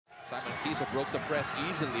Simon Enciso broke the press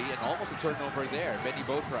easily and almost a turnover there. Benny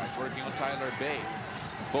Boatwright working on Tyler Bay.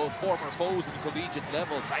 Both former foes in collegiate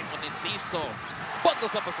level. Simon Enciso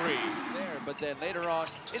bundles up a three. There, but then later on,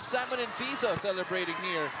 it's Simon Enciso celebrating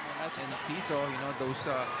here. Enciso, you know, those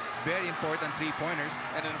very important three-pointers.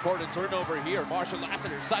 And an important turnover here. Marshall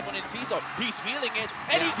Lassiter, Simon Enciso, he's feeling it,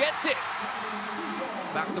 and he gets it.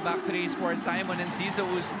 Back-to-back threes for Simon Enciso,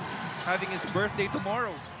 who's having his birthday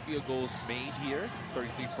tomorrow. Field goals made here,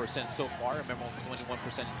 33% so far. Remember, only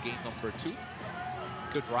 21% in game number 2.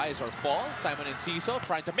 Could rise or fall. Simon Enciso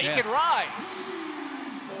trying to make it rise.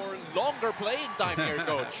 For longer playing time here,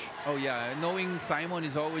 Coach. Oh yeah, knowing Simon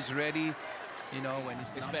is always ready, you know, when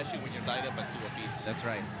he's especially when you're tied up at 2 apiece. That's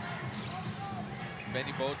right.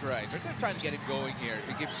 Benny Boatwright, they're trying to get it going here.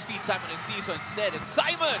 They give speed Simon Enciso instead, and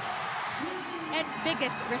Simon! And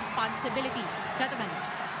biggest responsibility, gentlemen.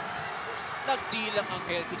 Nagdilang ang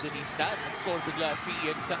Kelsey Denistad. Nag-score bigla si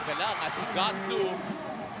Ian Sangalang as he got to.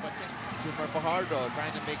 But Jumar Fajardo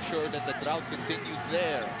trying to make sure that the drought continues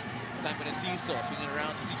there. Simon Enciso swinging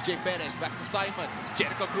around to CJ Perez. Back to Simon.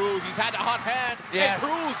 Jericho Cruz, he's had a hot hand. Yes. And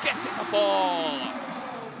Cruz gets it the ball.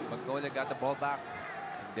 Magnolia got the ball back.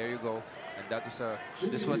 And there you go. And that was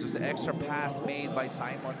this one was the extra pass made by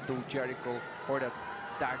Simon to Jericho for the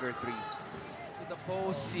dagger three. To the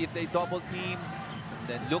post, see if they double team. And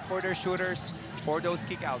then look for their shooters for those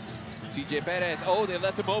kickouts. CJ Perez, oh, they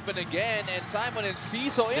left him open again. And Simon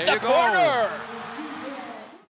Enciso in there the corner.